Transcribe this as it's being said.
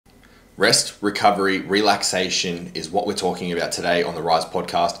Rest, recovery, relaxation is what we're talking about today on the R.Y.S.E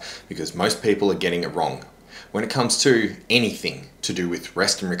podcast because most people are getting it wrong. When it comes to anything to do with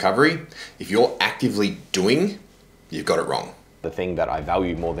rest and recovery, if you're actively doing, you've got it wrong. The thing that I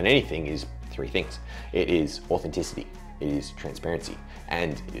value more than anything is three things. It is authenticity, it is transparency,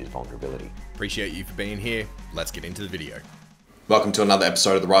 and it is vulnerability. Appreciate you for being here. Let's get into the video. Welcome to another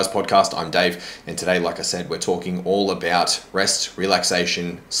episode of the R.Y.S.E podcast. I'm Dave, and today, like I said, we're talking all about rest,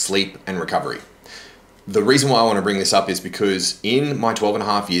 relaxation, sleep, and recovery. The reason why I want to bring this up is because in my 12 and a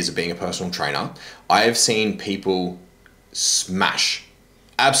half years of being a personal trainer, I have seen people smash,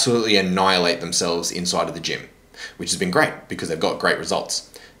 absolutely annihilate themselves inside of the gym, which has been great because they've got great results.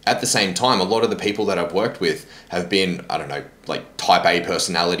 At the same time, a lot of the people that I've worked with have been, I don't know, like type A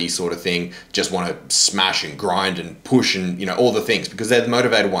personality sort of thing, just want to smash and grind and push and, you know, all the things because they're the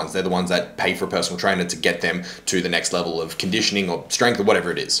motivated ones. They're the ones that pay for a personal trainer to get them to the next level of conditioning or strength or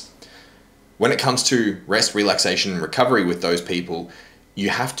whatever it is. When it comes to rest, relaxation, and recovery with those people, you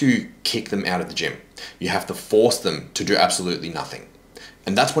have to kick them out of the gym. You have to force them to do absolutely nothing.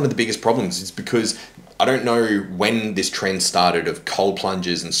 And that's one of the biggest problems. It's because I don't know when this trend started of cold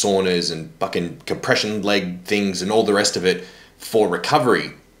plunges and saunas and fucking compression leg things and all the rest of it for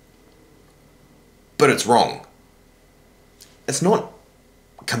recovery. But it's wrong. It's not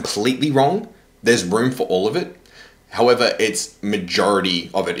completely wrong. There's room for all of it. However, its majority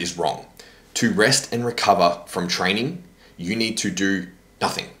of it is wrong. To rest and recover from training, you need to do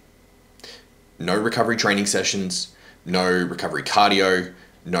nothing. No recovery training sessions, no recovery cardio,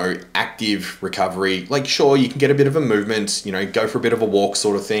 no active recovery. Like, sure, you can get a bit of a movement, you know, go for a bit of a walk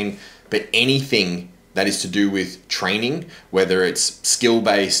sort of thing, but anything that is to do with training, whether it's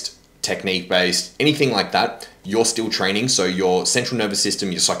skill-based, technique-based, anything like that, you're still training. So your central nervous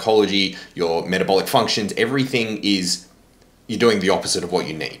system, your psychology, your metabolic functions, everything is, you're doing the opposite of what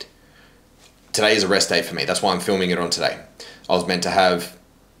you need. Today is a rest day for me. That's why I'm filming it on today. I was meant to have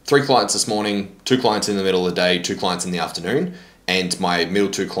 3 clients this morning, 2 clients in the middle of the day, 2 clients in the afternoon, and my middle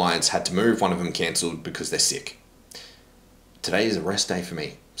 2 clients had to move. One of them cancelled because they're sick. Today is a rest day for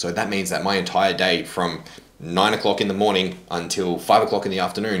me. So that means that my entire day from 9 o'clock in the morning until 5 o'clock in the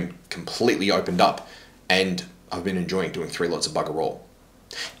afternoon completely opened up, and I've been enjoying doing 3 lots of bugger all.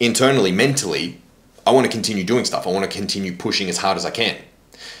 Internally, mentally, I want to continue doing stuff. I want to continue pushing as hard as I can.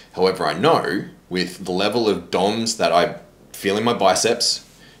 However, I know with the level of DOMs that I feel in my biceps,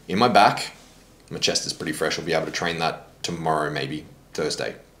 in my back, my chest is pretty fresh. I'll be able to train that tomorrow, maybe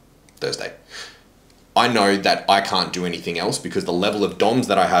Thursday. I know that I can't do anything else because the level of DOMs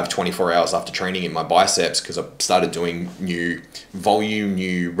that I have 24 hours after training in my biceps, because I've started doing new volume,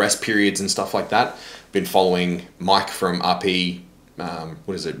 new rest periods and stuff like that. Been following Mike from R.Y.S.E,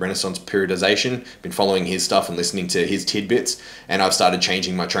 Renaissance Periodization. Been following his stuff and listening to his tidbits, and I've started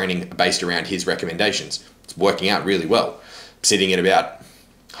changing my training based around his recommendations. It's working out really well. Sitting at about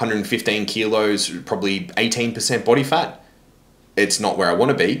 115 kilos, probably 18% body fat. It's not where I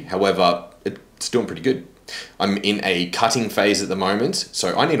want to be. However, it's doing pretty good. I'm in a cutting phase at the moment,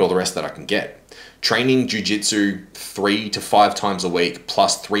 so I need all the rest that I can get. Training jiu-jitsu 3 to 5 times a week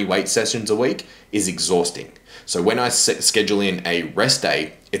plus 3 weight sessions a week is exhausting. So when I schedule in a rest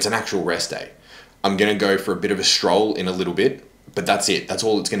day, it's an actual rest day. I'm going to go for a bit of a stroll in a little bit, but that's it. That's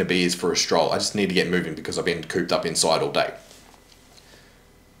all it's going to be, is for a stroll. I just need to get moving because I've been cooped up inside all day.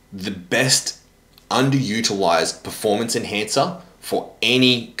 The best underutilized performance enhancer for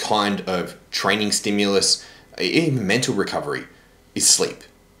any kind of training stimulus, even mental recovery, is sleep.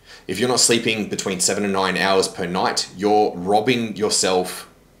 If you're not sleeping between 7 and 9 hours per night, you're robbing yourself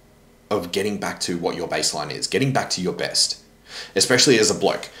of getting back to what your baseline is, getting back to your best, especially as a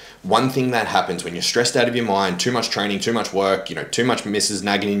bloke. One thing that happens when you're stressed out of your mind, too much training, too much work, you know, too much misses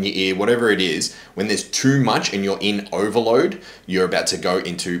nagging in your ear, whatever it is, when there's too much and you're in overload, you're about to go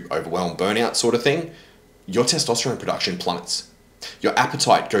into overwhelm, burnout sort of thing, your testosterone production plummets. Your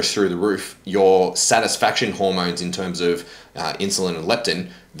appetite goes through the roof. Your satisfaction hormones in terms of insulin and leptin,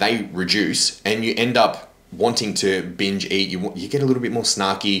 they reduce, and you end up wanting to binge eat. You get a little bit more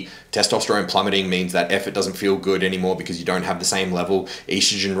snarky. Testosterone plummeting means that effort doesn't feel good anymore because you don't have the same level.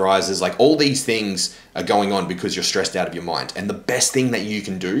 Estrogen rises. Like, all these things are going on because you're stressed out of your mind. And the best thing that you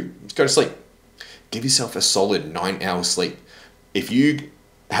can do is go to sleep. Give yourself a solid 9 hours sleep. If you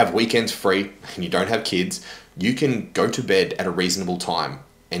have weekends free and you don't have kids, you can go to bed at a reasonable time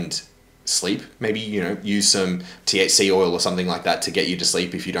and sleep. Maybe, you know, use some THC oil or something like that to get you to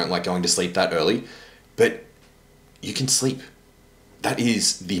sleep if you don't like going to sleep that early. But you can sleep. That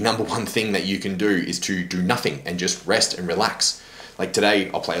is the number one thing that you can do, is to do nothing and just rest and relax. Like today,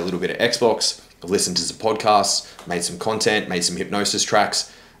 I'll play a little bit of Xbox, I've listened to some podcasts, made some content, made some hypnosis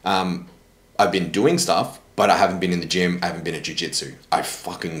tracks. I've been doing stuff, but I haven't been in the gym. I haven't been at jiu-jitsu. I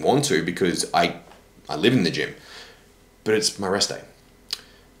fucking want to because I live in the gym, but it's my rest day.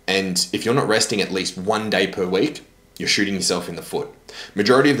 And if you're not resting at least 1 day per week, you're shooting yourself in the foot.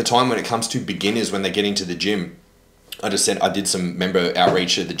 Majority of the time when it comes to beginners, when they get into the gym, I just said I did some member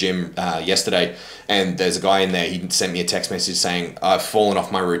outreach at the gym yesterday, and there's a guy in there. He sent me a text message saying, I've fallen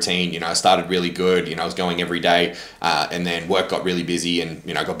off my routine. You know, I started really good. You know, I was going every day, and then work got really busy, and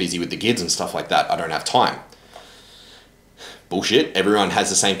I got busy with the kids and stuff like that. I don't have time. Bullshit. Everyone has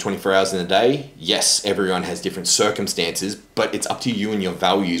the same 24 hours in a day. Yes, everyone has different circumstances, but it's up to you and your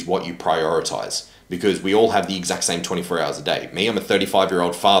values what you prioritize. Because we all have the exact same 24 hours a day. Me, I'm a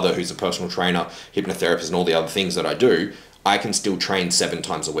 35-year-old father who's a personal trainer, hypnotherapist, and all the other things that I do. I can still train 7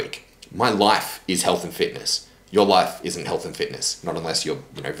 times a week. My life is health and fitness. Your life isn't health and fitness, not unless you're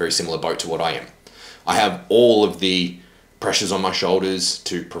very similar boat to what I am. I have all of the pressures on my shoulders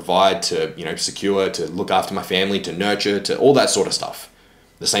to provide, to secure, to look after my family, to nurture, to all that sort of stuff.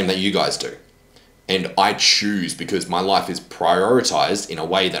 The same that you guys do. And I choose because my life is prioritized in a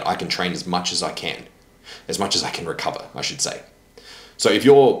way that I can train as much as I can recover, I should say. So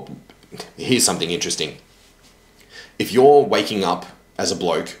here's something interesting. If you're waking up as a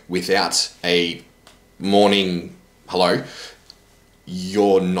bloke without a morning hello,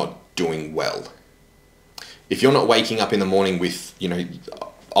 you're not doing well. If you're not waking up in the morning with,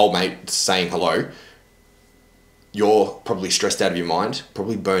 old mate saying hello, you're probably stressed out of your mind,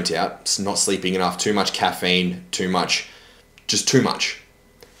 probably burnt out, not sleeping enough, too much caffeine, just too much.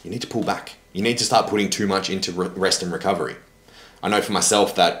 You need to pull back. You need to start putting too much into rest and recovery. I know for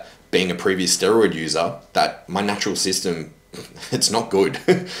myself that being a previous steroid user, that my natural system, it's not good.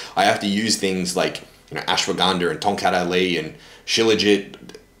 I have to use things like, ashwagandha and tonkat ali and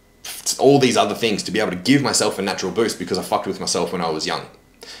shilajit, all these other things to be able to give myself a natural boost because I fucked with myself when I was young.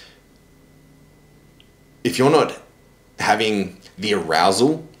 If you're not having the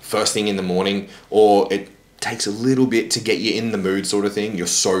arousal first thing in the morning, or it takes a little bit to get you in the mood sort of thing, you're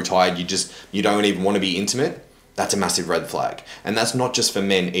so tired, you don't even want to be intimate, that's a massive red flag. And that's not just for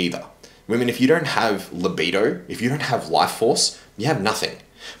men either. Women, if you don't have libido, if you don't have life force, you have nothing.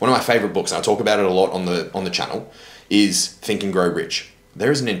 One of my favorite books, and I talk about it a lot on the channel, is Think and Grow Rich.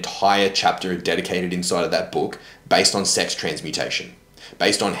 There is an entire chapter dedicated inside of that book based on sex transmutation.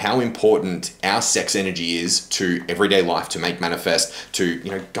 Based on how important our sex energy is to everyday life, to make manifest, to,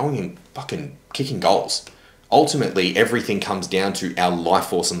 going and fucking kicking goals. Ultimately, everything comes down to our life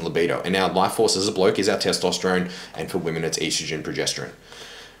force and libido. And our life force as a bloke is our testosterone, and for women, it's estrogen, progesterone.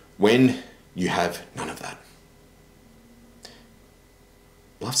 When you have none of that,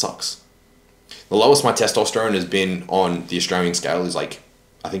 life sucks. The lowest my testosterone has been on the Australian scale is I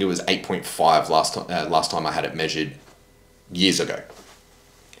think it was 8.5 last time I had it measured years ago.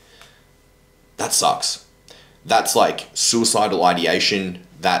 That sucks. That's like suicidal ideation.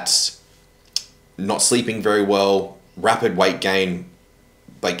 That's not sleeping very well, rapid weight gain.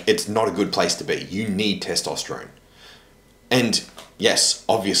 It's not a good place to be. You need testosterone. And yes,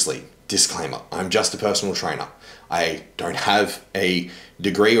 obviously, disclaimer, I'm just a personal trainer. I don't have a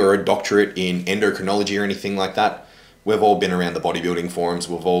degree or a doctorate in endocrinology or anything like that. We've all been around the bodybuilding forums.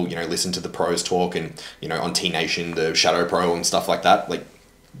 We've all, listened to the pros talk and, on T-Nation, the Shadow Pro and stuff like that.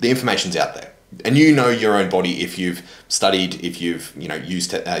 The information's out there. And your own body if you've studied, if you've,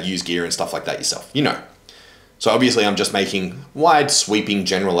 used gear and stuff like that yourself. So obviously I'm just making wide sweeping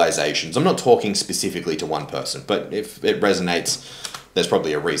generalizations. I'm not talking specifically to one person, but if it resonates, there's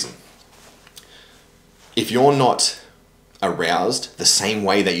probably a reason. If you're not aroused the same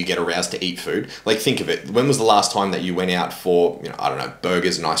way that you get aroused to eat food, think of it. When was the last time that you went out for,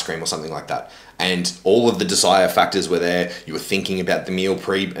 burgers and ice cream or something like that? And all of the desire factors were there. You were thinking about the meal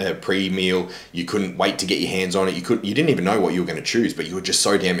pre-meal. You couldn't wait to get your hands on it. You didn't even know what you were going to choose, but you were just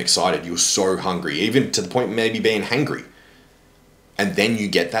so damn excited. You were so hungry, even to the point of maybe being hangry. And then you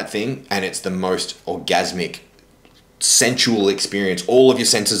get that thing, and it's the most orgasmic, sensual experience. All of your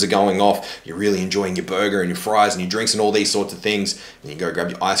senses are going off. You're really enjoying your burger and your fries and your drinks and all these sorts of things. And you go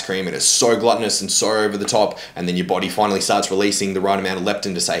grab your ice cream and it's so gluttonous and so over the top. And then your body finally starts releasing the right amount of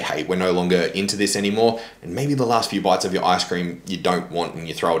leptin to say, hey, we're no longer into this anymore. And maybe the last few bites of your ice cream you don't want and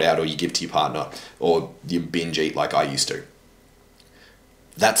you throw it out, or you give to your partner, or you binge eat like I used to.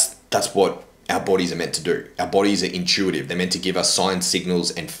 That's what our bodies are meant to do. Our bodies are intuitive. They're meant to give us signs,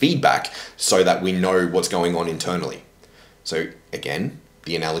 signals, and feedback so that we know what's going on internally. So again,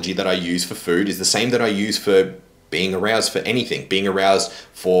 the analogy that I use for food is the same that I use for being aroused for anything. Being aroused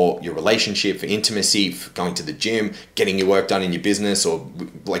for your relationship, for intimacy, for going to the gym, getting your work done in your business, or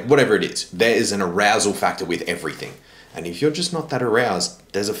whatever it is. There is an arousal factor with everything. And if you're just not that aroused,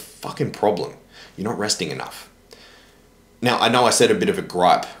 there's a fucking problem. You're not resting enough. Now, I know I said a bit of a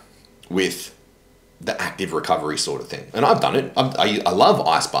gripe with the active recovery sort of thing. And I've done it. I love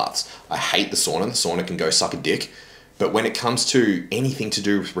ice baths. I hate the sauna. The sauna can go suck a dick. But when it comes to anything to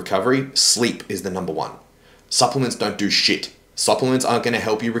do with recovery, sleep is the number one. Supplements don't do shit. Supplements aren't going to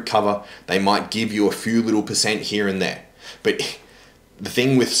help you recover. They might give you a few little percent here and there. But the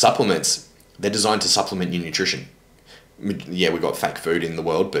thing with supplements, they're designed to supplement your nutrition. Yeah, we've got fake food in the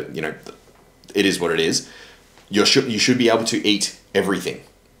world, but you know, it is what it is. You should be able to eat everything.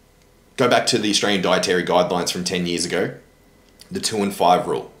 Go back to the Australian Dietary Guidelines from 10 years ago. The 2 and 5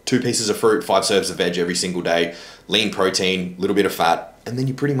 rule. 2 pieces of fruit, 5 serves of veg every single day, lean protein, little bit of fat, and then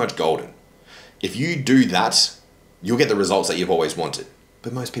you're pretty much golden. If you do that, you'll get the results that you've always wanted.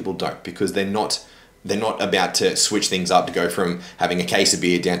 But most people don't, because they're not about to switch things up to go from having a case of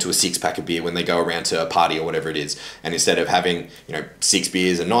beer down to a 6-pack of beer when they go around to a party or whatever it is. And instead of having, 6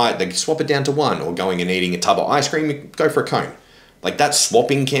 beers a night, they swap it down to 1, or going and eating a tub of ice cream, go for a cone. Like that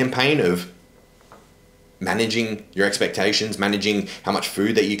swapping campaign of managing your expectations, managing how much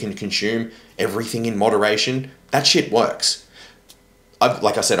food that you can consume, everything in moderation, that shit works.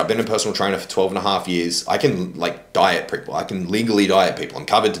 Like I said, I've been a personal trainer for 12 and a half years. I can diet people. I can legally diet people. I'm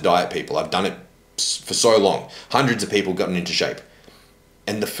covered to diet people. I've done it for so long. Hundreds of people gotten into shape.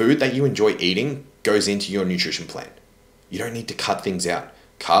 And the food that you enjoy eating goes into your nutrition plan. You don't need to cut things out.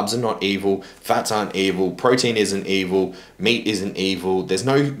 Carbs are not evil. Fats aren't evil. Protein isn't evil. Meat isn't evil. There's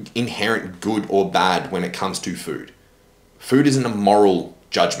no inherent good or bad when it comes to food. Food isn't a moral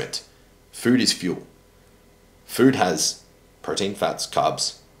judgment. Food is fuel. Food has protein, fats,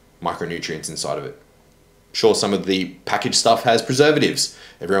 carbs, micronutrients inside of it. Sure, some of the packaged stuff has preservatives.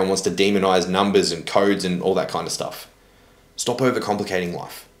 Everyone wants to demonize numbers and codes and all that kind of stuff. Stop overcomplicating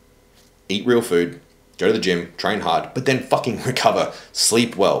life. Eat real food. Go to the gym, train hard, but then fucking recover,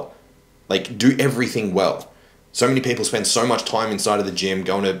 sleep well, do everything well. So many people spend so much time inside of the gym,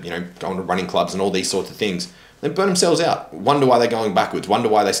 going to running clubs and all these sorts of things. They burn themselves out. Wonder why they're going backwards. Wonder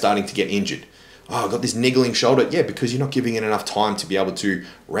why they're starting to get injured. Oh, I've got this niggling shoulder. Yeah, because you're not giving it enough time to be able to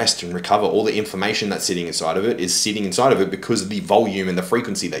rest and recover. All the information that's sitting inside of it is sitting inside of it because of the volume and the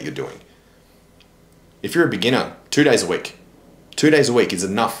frequency that you're doing. If you're a beginner, 2 days a week. 2 days a week is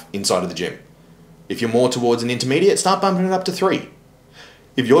enough inside of the gym. If you're more towards an intermediate, start bumping it up to 3.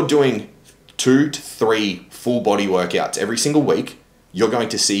 If you're doing 2 to 3 full body workouts every single week, you're going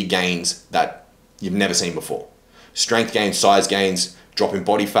to see gains that you've never seen before. Strength gains, size gains, drop in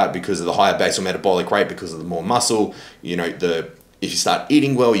body fat because of the higher basal metabolic rate, because of the more muscle. If you start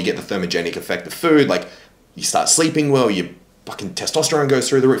eating well, you get the thermogenic effect of food. You start sleeping well, your fucking testosterone goes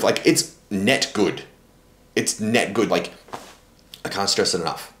through the roof. It's net good. It's net good. I can't stress it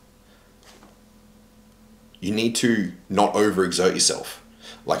enough. You need to not overexert yourself.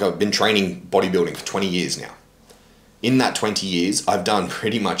 I've been training bodybuilding for 20 years now. In that 20 years, I've done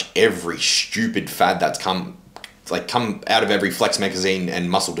pretty much every stupid fad that's come out of every flex magazine and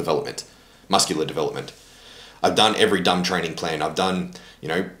muscular development. I've done every dumb training plan. I've done,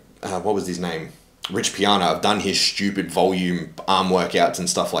 what was his name? Rich Piana. I've done his stupid volume arm workouts and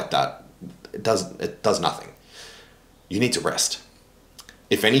stuff like that. It does nothing. You need to rest.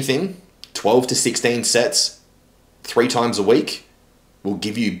 If anything, 12 to 16 sets 3 times a week will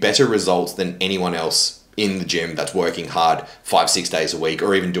give you better results than anyone else in the gym that's working hard 5-6 days a week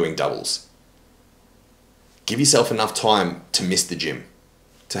or even doing doubles. Give yourself enough time to miss the gym,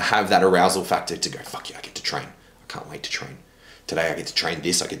 to have that arousal factor to go, fuck yeah, I get to train. I can't wait to train. Today I get to train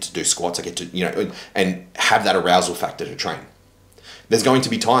this, I get to do squats, I get to, and have that arousal factor to train. There's going to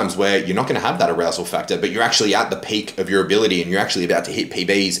be times where you're not going to have that arousal factor, but you're actually at the peak of your ability and you're actually about to hit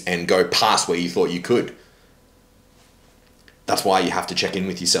PBs and go past where you thought you could. That's why you have to check in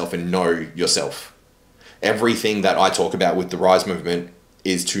with yourself and know yourself. Everything that I talk about with the R.Y.S.E movement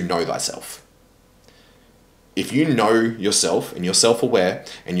is to know thyself. If you know yourself and you're self-aware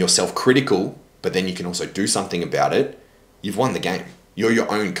and you're self-critical, but then you can also do something about it, you've won the game. You're your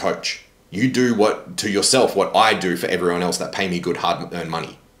own coach. You do to yourself what I do for everyone else that pay me good hard-earned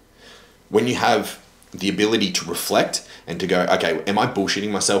money. When you have the ability to reflect and to go, okay, am I bullshitting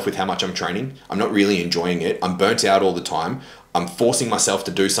myself with how much I'm training? I'm not really enjoying it. I'm burnt out all the time. I'm forcing myself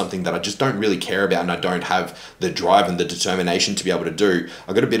to do something that I just don't really care about and I don't have the drive and the determination to be able to do.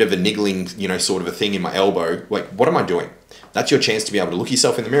 I've got a bit of a niggling, sort of a thing in my elbow. What am I doing? That's your chance to be able to look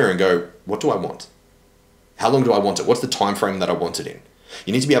yourself in the mirror and go, what do I want? How long do I want it? What's the time frame that I want it in?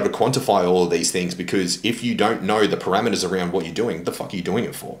 You need to be able to quantify all of these things, because if you don't know the parameters around what you're doing, the fuck are you doing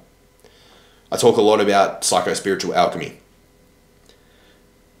it for? I talk a lot about psycho-spiritual alchemy.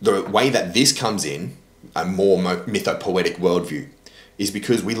 The way that this comes in a more mythopoetic worldview is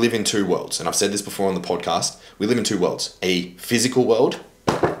because we live in two worlds. And I've said this before on the podcast. We live in two worlds, a physical world,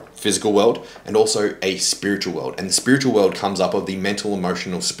 and also a spiritual world. And the spiritual world comes up of the mental,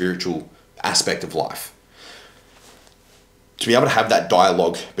 emotional, spiritual aspect of life. To be able to have that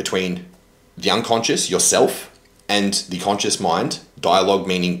dialogue between the unconscious, yourself, and the conscious mind, dialogue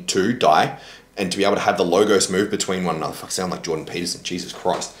meaning to die, and to be able to have the logos move between one another. I sound like Jordan Peterson, Jesus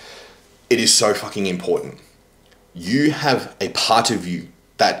Christ. It is so fucking important. You have a part of you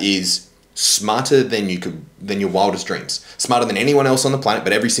that is smarter than your wildest dreams, smarter than anyone else on the planet.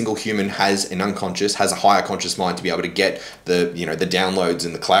 But every single human has an unconscious, has a higher conscious mind to be able to get the downloads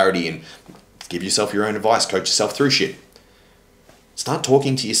and the clarity, and give yourself your own advice, coach yourself through shit. Start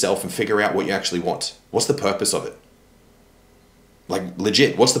talking to yourself and figure out what you actually want. What's the purpose of it? Like,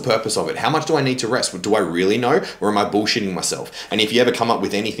 legit, what's the purpose of it? How much do I need to rest? Do I really know, or am I bullshitting myself? And if you ever come up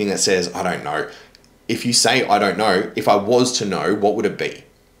with anything that says, I don't know, if you say, I don't know, if I was to know, what would it be?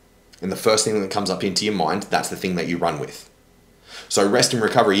 And the first thing that comes up into your mind, that's the thing that you run with. So rest and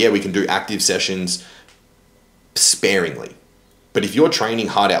recovery, yeah, we can do active sessions sparingly. But if you're training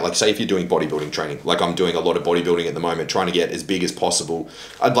hard out, like say if you're doing bodybuilding training, like I'm doing a lot of bodybuilding at the moment, trying to get as big as possible,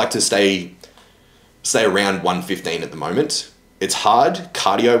 I'd like to stay around 115 at the moment. It's hard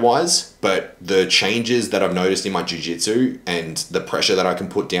cardio-wise, but the changes that I've noticed in my jiu-jitsu and the pressure that I can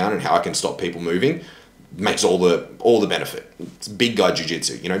put down and how I can stop people moving makes all the benefit. It's big guy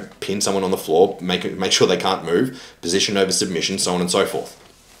jiu-jitsu, pin someone on the floor, make sure they can't move, position over submission, so on and so forth.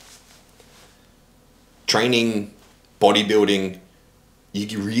 Training, bodybuilding,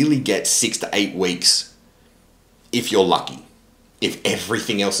 you really get 6 to 8 weeks if you're lucky, if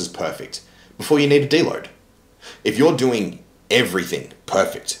everything else is perfect, before you need a deload. If you're doing everything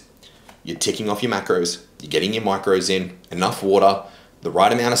perfect, you're ticking off your macros, you're getting your micros in, enough water, the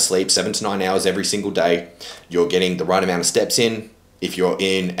right amount of sleep, 7 to 9 hours every single day, you're getting the right amount of steps in. If you're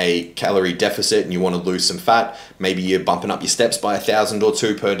in a calorie deficit and you want to lose some fat, maybe you're bumping up your steps by 1,000 or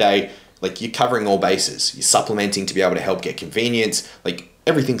 2 per day. Like, you're covering all bases. You're supplementing to be able to help get convenience. Like,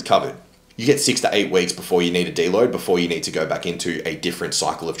 everything's covered. You get 6 to 8 weeks before you need a deload, before you need to go back into a different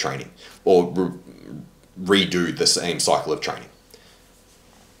cycle of training or redo the same cycle of training.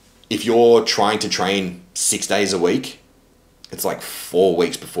 If you're trying to train 6 days a week, it's like 4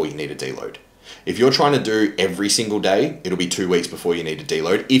 weeks before you need a deload. If you're trying to do every single day, it'll be 2 weeks before you need a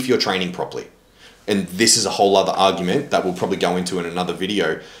deload if you're training properly. And this is a whole other argument that we'll probably go into in another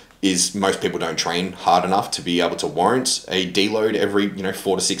video, is most people don't train hard enough to be able to warrant a deload every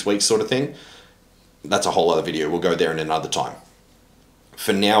 4 to 6 weeks sort of thing. That's a whole other video. We'll go there in another time.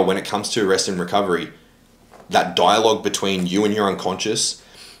 For now, when it comes to rest and recovery, that dialogue between you and your unconscious,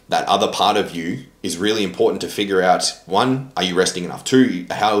 that other part of you, is really important to figure out. 1, are you resting enough? 2,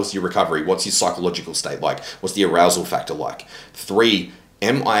 how's your recovery? What's your psychological state like? What's the arousal factor like? 3,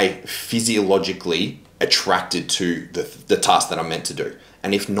 am I physiologically attracted to the task that I'm meant to do?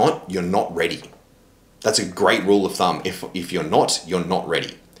 And if not, you're not ready. That's a great rule of thumb. If you're not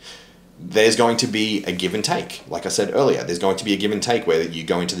ready. There's going to be a give and take. Like I said earlier, there's going to be a give and take where you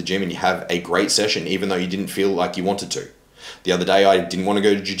go into the gym and you have a great session even though you didn't feel like you wanted to. The other day I didn't want to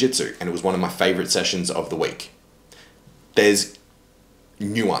go to jiu-jitsu and it was one of my favorite sessions of the week. There's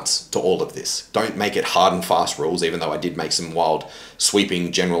nuance to all of this. Don't make it hard and fast rules, even though I did make some wild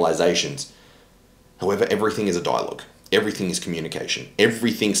sweeping generalizations. However, everything is a dialogue. Everything is communication.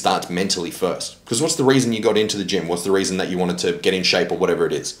 Everything starts mentally first. Because what's the reason you got into the gym? What's the reason that you wanted to get in shape or whatever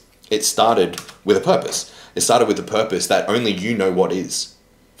it is? It started with a purpose. It started with a purpose that only you know what is.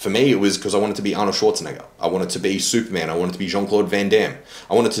 For me, it was because I wanted to be Arnold Schwarzenegger. I wanted to be Superman. I wanted to be Jean-Claude Van Damme.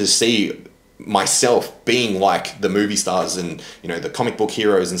 I wanted to see myself being like the movie stars and the comic book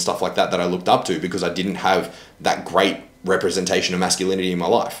heroes and stuff like that I looked up to, because I didn't have that great representation of masculinity in my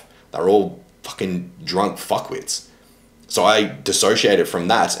life. They're all fucking drunk fuckwits. So I dissociated from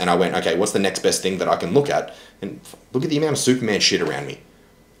that and I went, okay, what's the next best thing that I can look at? And look at the amount of Superman shit around me.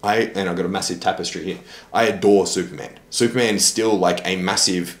 I've got a massive tapestry here. I adore Superman. Superman is still like a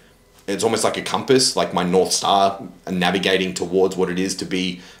massive, it's almost like a compass, like my North Star, navigating towards what it is to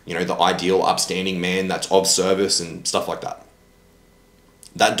be, the ideal upstanding man that's of service and stuff like that.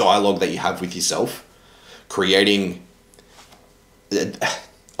 That dialogue that you have with yourself, creating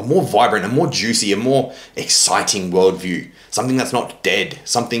a more vibrant, a more juicy, a more exciting worldview. Something that's not dead.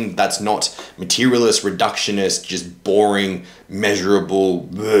 Something that's not materialist, reductionist, just boring, measurable.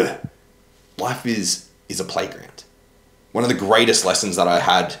 Bleh. Life is a playground. One of the greatest lessons that I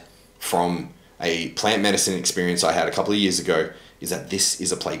had from a plant medicine experience I had a couple of years ago is that this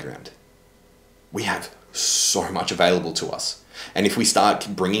is a playground. We have so much available to us. And if we start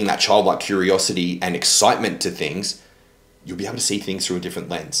bringing that childlike curiosity and excitement to things, you'll be able to see things through a different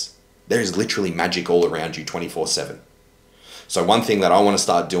lens. There is literally magic all around you 24/7. So one thing that I want to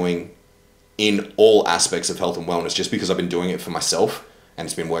start doing in all aspects of health and wellness, just because I've been doing it for myself and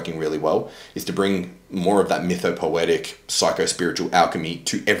it's been working really well, is to bring more of that mythopoetic, psycho-spiritual alchemy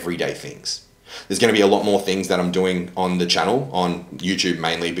to everyday things. There's going to be a lot more things that I'm doing on the channel, on YouTube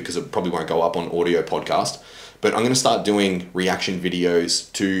mainly, because it probably won't go up on audio podcast. But I'm going to start doing reaction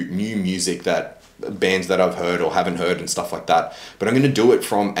videos to new music, that bands that I've heard or haven't heard and stuff like that. But I'm going to do it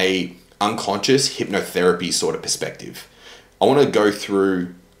from a unconscious hypnotherapy sort of perspective. I want to go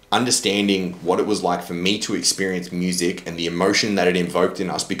through understanding what it was like for me to experience music and the emotion that it invoked in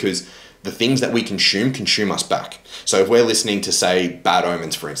us, because the things that we consume us back. So if we're listening to, say, Bad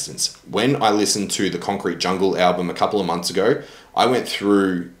Omens, for instance, when I listened to the Concrete Jungle album a couple of months ago, I went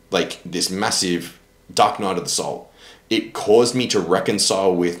through like this massive dark night of the soul. It caused me to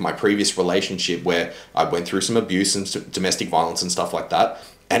reconcile with my previous relationship where I went through some abuse and domestic violence and stuff like that,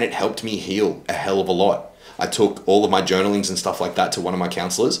 and it helped me heal a hell of a lot. I took all of my journalings and stuff like that to one of my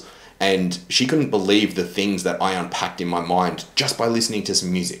counselors, and she couldn't believe the things that I unpacked in my mind just by listening to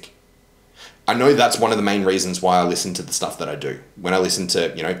some music. I know that's one of the main reasons why I listen to the stuff that I do. When I listen to,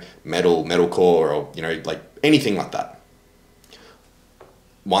 metal, metalcore, or, like anything like that.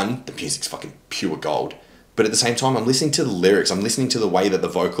 One, the music's fucking pure gold. But at the same time, I'm listening to the lyrics. I'm listening to the way that the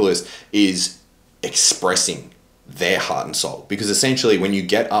vocalist is expressing their heart and soul. Because essentially, when you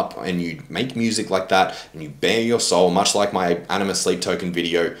get up and you make music like that, and you bare your soul, much like my Anima Sleep Token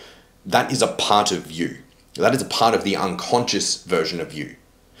video, that is a part of you. That is a part of the unconscious version of you.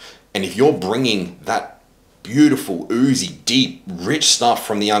 And if you're bringing that beautiful, oozy, deep, rich stuff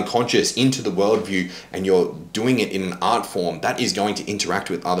from the unconscious into the worldview, and you're doing it in an art form, that is going to interact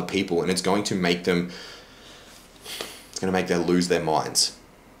with other people, and it's going to make them lose their minds.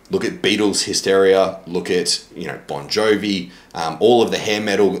 Look at Beatles hysteria, look at, Bon Jovi, all of the hair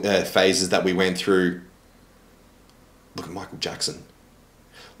metal phases that we went through. Look at Michael Jackson.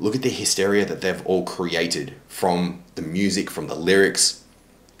 Look at the hysteria that they've all created from the music, from the lyrics.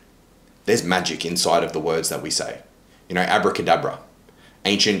 There's magic inside of the words that we say. Abracadabra.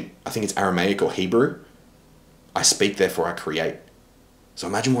 Ancient, I think it's Aramaic or Hebrew. I speak, therefore I create. So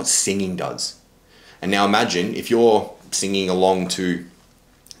imagine what singing does. And now imagine if you're singing along to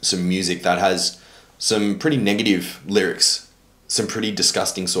some music that has some pretty negative lyrics, some pretty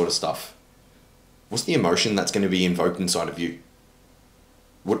disgusting sort of stuff. What's the emotion that's going to be invoked inside of you?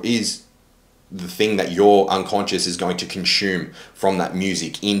 What is the thing that your unconscious is going to consume from that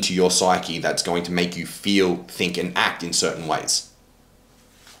music into your psyche that's going to make you feel, think, and act in certain ways?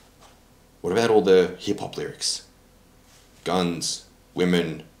 What about all the hip-hop lyrics? Guns,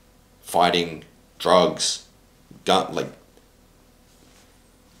 women, fighting, drugs,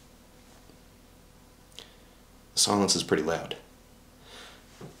 silence is pretty loud.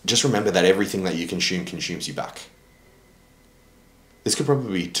 Just remember that everything that you consume consumes you back. This could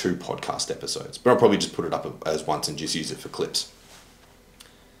probably be 2 podcast episodes, but I'll probably just put it up as once and just use it for clips.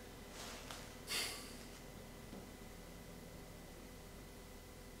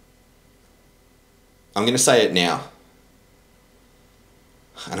 I'm going to say it now.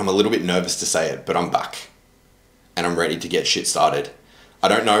 And I'm a little bit nervous to say it, but I'm back. And I'm ready to get shit started. I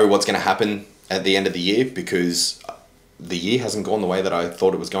don't know what's going to happen at the end of the year, because the year hasn't gone the way that I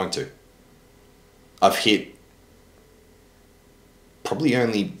thought it was going to. I've hit probably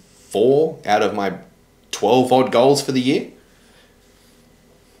only 4 out of my 12 odd goals for the year.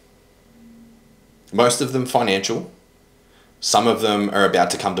 Most of them financial. Some of them are about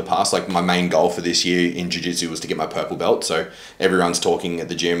to come to pass. Like my main goal for this year in jiu-jitsu was to get my purple belt. So everyone's talking at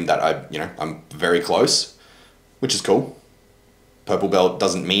the gym that I'm very close, which is cool. Purple belt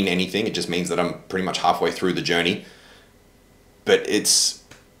doesn't mean anything. It just means that I'm pretty much halfway through the journey. But it's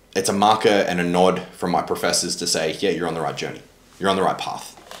a marker and a nod from my professors to say, yeah, you're on the right journey. You're on the right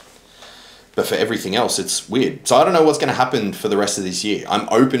path. But for everything else, it's weird. So I don't know what's going to happen for the rest of this year. I'm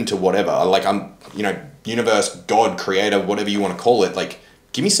open to whatever. I'm, universe, God, creator, whatever you want to call it. Like,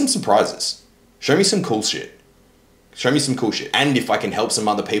 give me some surprises. Show me some cool shit. Show me some cool shit. And if I can help some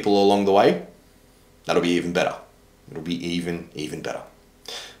other people along the way, that'll be even better. It'll be even better.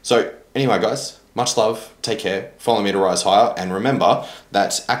 So anyway, guys, much love. Take care. Follow me to rise higher. And remember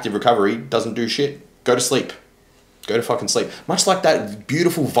that active recovery doesn't do shit. Go to sleep. Go to fucking sleep. Much like that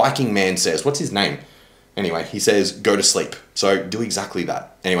beautiful Viking man says. What's his name? Anyway, he says, go to sleep. So do exactly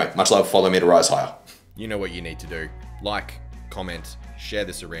that. Anyway, much love. Follow me to rise higher. You know what you need to do. Like, comment, share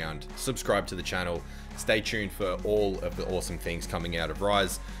this around, subscribe to the channel. Stay tuned for all of the awesome things coming out of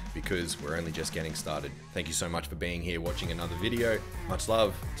R.Y.S.E, because we're only just getting started. Thank you so much for being here, watching another video. Much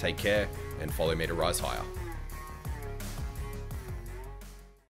love, take care, and follow me to rise higher.